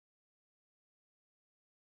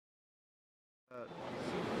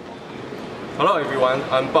Hello everyone,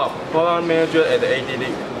 I'm Bob, Product Manager at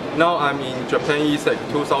ADLINK. Now I'm in Japan ESEC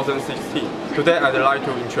 2016. Today I'd like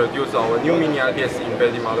to introduce our new Mini-ITX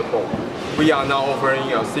embedded motherboard. We are now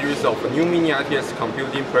offering a series of new Mini-ITX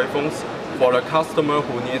computing platforms for the customer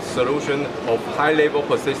who needs solution of high-level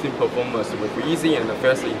persistent performance with easy and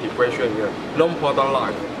fast integration in a long product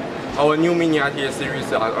life. Our new Mini-ITX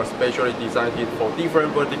series are especially designed for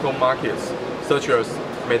different vertical markets, such as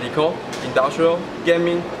medical, industrial,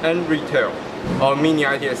 gaming, and retail. Our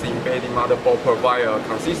Mini-ITX embedded motherboard provides a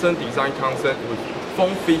consistent design concept with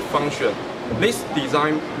form-fit function. This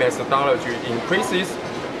design methodology increases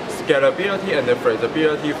scalability and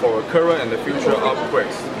flexibility for current and future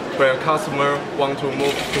upgrades. When a customer wants to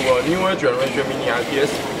move to a newer generation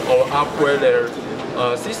Mini-ITX or upgrade their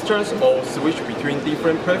systems or switch between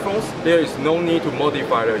different platforms, there is no need to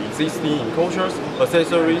modify the existing enclosures,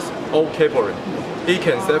 accessories, or cabling. It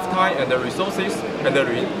can save time and resources and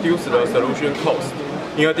reduce the solution cost.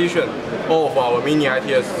 In addition, all of our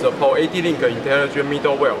Mini-ITX support ADLINK Intelligent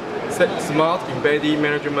Middleware, Smart Embedded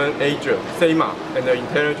Management Agent (SMBus), and the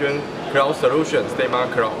Intelligent Cloud Solution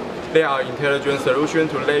 (SMBus Cloud). They are intelligent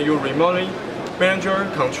solutions to let you remotely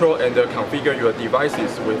manage, control, and configure your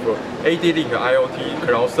devices with ADLINK IoT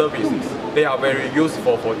cloud services. They are very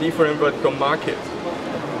useful for different vertical markets.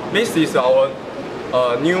 This is our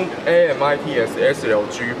new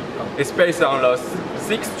AMITX-SL-G. It's based on the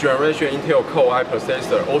 6th generation Intel Core i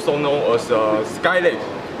processor, also known as Skylake.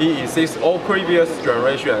 It exceeds all previous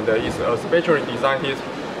generations and is especially designed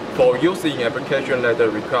for use in applications that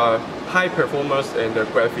require high performance and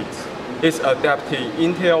graphics. It's adapted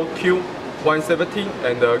Intel Q170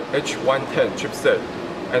 and H110 chipset,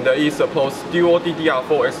 and it supports dual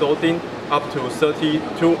DDR4 SOD up to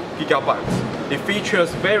 32 GB. It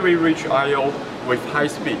features very rich I/O with high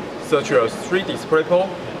speed, such as 3 DisplayPort,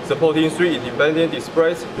 supporting 3 independent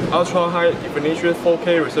displays, ultra-high definition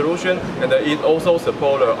 4K resolution, and it also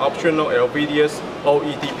supports the optional LVDS or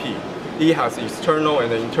EDP. It has external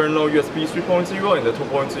and internal USB 3.0 and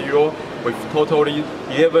 2.0 with totally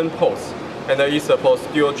 11 ports. And it supports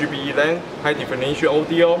dual GPIO LAN, high definition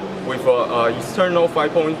audio with external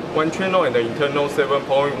 5.1 channel and internal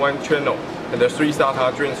 7.1 channel, and 3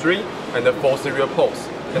 SATA Gen3 and 4 serial ports.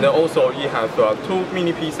 And also it has 2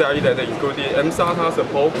 mini-PCIe that included mSATA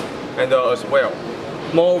support and as well.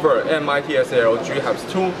 Moreover, AMITX-SL-G has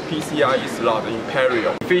 2 PCIe slots in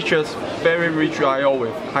parallel. It features very rich I/O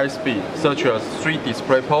with high speed, such as 3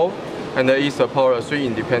 DisplayPort, and it supports 3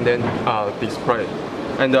 independent display.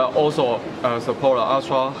 And also support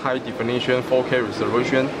ultra high definition 4K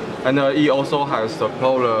resolution, and it also has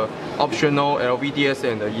support optional LVDS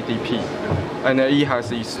and EDP, and it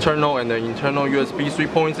has external and internal USB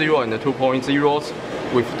 3.0 and 2.0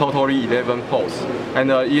 with totally 11 ports,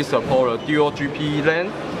 and it supports dual GPIO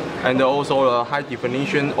LAN, and also high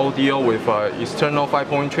definition audio with external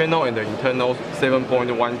 5.1 channel and internal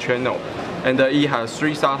 7.1 channel, and it has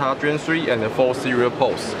 3 SATA Gen3 and 4 serial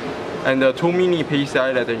ports, and 2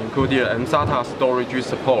 mini-PCIe that included mSATA storage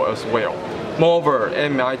support as well. Moreover,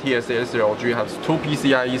 AMITX-SL-G has 2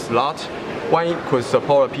 PCIe slots. One could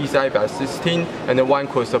support a PCIe by 16, and one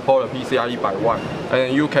could support a PCIe by 1.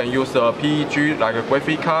 And you can use a PEG like a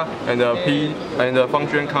graphic card and a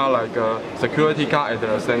function card like a security card at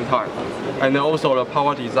the same time. And also the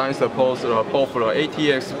power design supports both the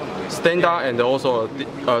ATX standard and also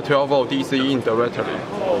 12-volt DC in directly.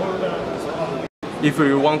 If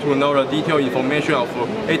you want to know the detailed information of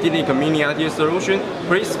ADLINK Mini-ITX solution,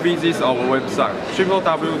 please visit our website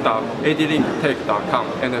www.adlinktech.com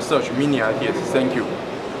and search Mini-ITX. Thank you.